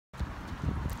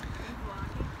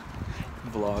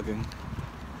vlogging.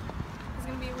 It's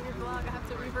gonna be a weird vlog. I have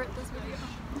to revert this video.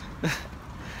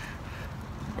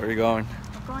 Where are you going?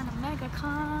 We're going to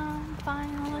Megacon,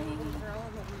 finally.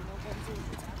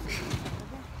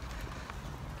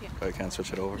 Oh, you can't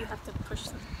switch it over? You have to push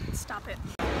stop it.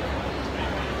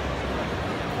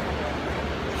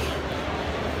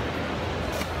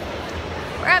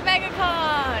 We're at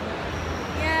Megacon!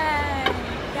 Yay!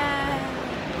 Yay!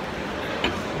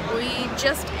 We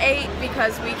just ate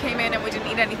because we came in and we didn't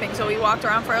eat anything, so we walked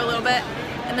around for a little bit,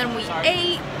 and then we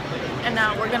ate, and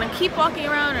now we're gonna keep walking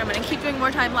around, and I'm gonna keep doing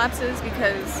more time lapses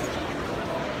because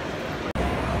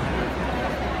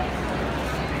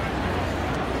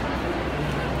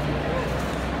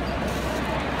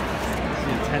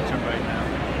attention right now.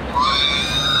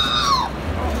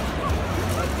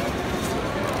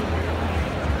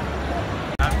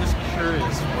 I'm just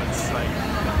curious what's like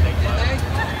the thing about it.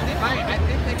 I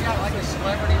think they got like a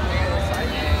celebrity panel or something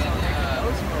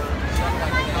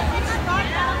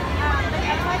like that.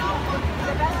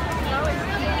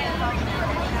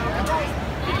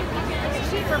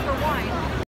 it's cheaper for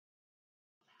wine.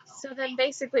 So then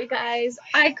basically, guys,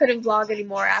 I couldn't vlog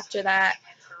anymore after that.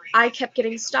 I kept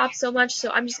getting stopped so much,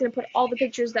 so I'm just going to put all the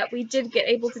pictures that we did get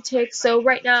able to take. So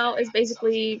right now is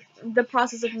basically the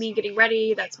process of me getting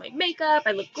ready. That's my makeup.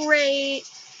 I look great.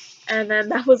 And then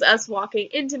that was us walking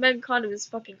into Megacon. It was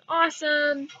fucking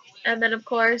awesome. And then, of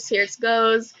course, here it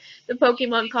goes. The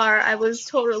Pokemon car. I was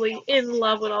totally in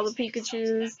love with all the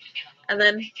Pikachus. And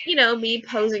then, you know, me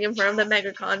posing in front of the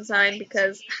Megacon sign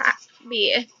because, ha,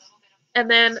 me. And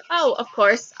then, oh, of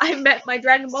course, I met my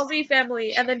Dragon Ball Z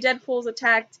family, and then Deadpool's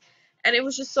attacked, and it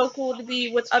was just so cool to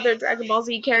be with other Dragon Ball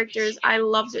Z characters. I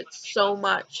loved it so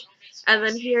much. And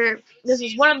then here, this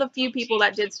was one of the few people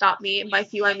that did stop me, and by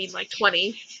few I mean like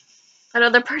 20.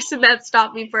 Another person that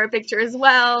stopped me for a picture as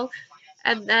well.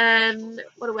 And then,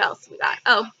 what else we got?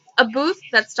 Oh, a booth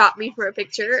that stopped me for a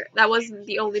picture. That wasn't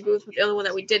the only booth, but the only one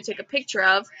that we did take a picture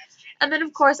of. And then,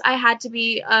 of course, I had to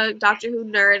be a Doctor Who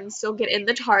nerd and still get in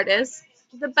the TARDIS.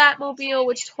 The Batmobile,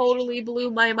 which totally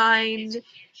blew my mind.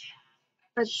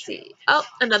 Let's see. Oh,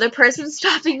 another person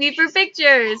stopping me for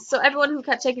pictures. So everyone who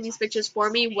kept taking these pictures for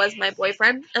me was my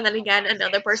boyfriend. And then again,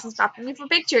 another person stopping me for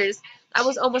pictures. I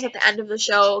was almost at the end of the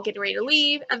show, getting ready to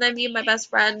leave. And then me and my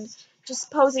best friend just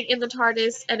posing in the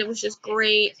TARDIS, and it was just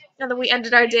great. And then we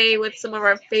ended our day with some of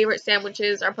our favorite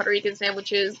sandwiches, our Puerto Rican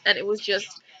sandwiches, and it was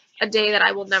just a day that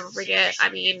I will never forget. I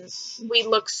mean, we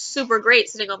looked super great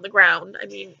sitting on the ground. I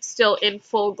mean, still in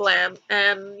full glam.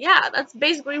 And yeah, that's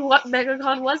basically what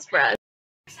Megacon was for us.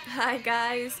 Hi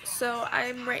guys, so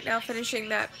I'm right now finishing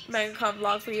that Megacon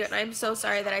vlog for you, and I'm so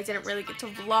sorry that I didn't really get to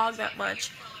vlog that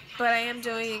much, but I am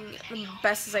doing the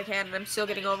best as I can, and I'm still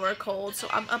getting over a cold, so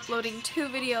I'm uploading 2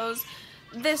 videos,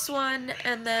 this one,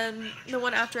 and then the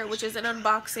one after it, which is an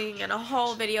unboxing and a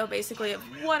haul video, basically, of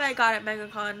what I got at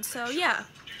Megacon. So yeah,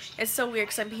 it's so weird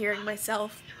because I'm hearing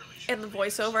myself in the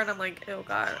voiceover, and I'm like, oh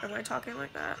god, am I talking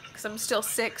like that? Because I'm still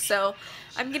sick, so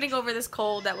I'm getting over this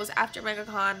cold that was after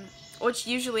Megacon, which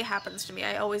usually happens to me.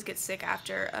 I always get sick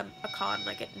after a con,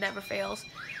 like it never fails.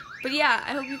 But yeah,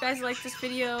 I hope you guys liked this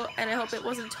video, and I hope it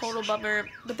wasn't a total bummer.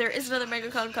 But there is another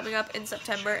Megacon coming up in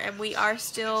September, and we are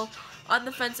still on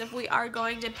the fence if we are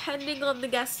going, depending on the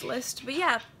guest list. But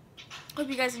yeah, hope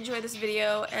you guys enjoy this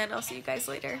video, and I'll see you guys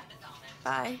later.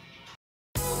 Bye.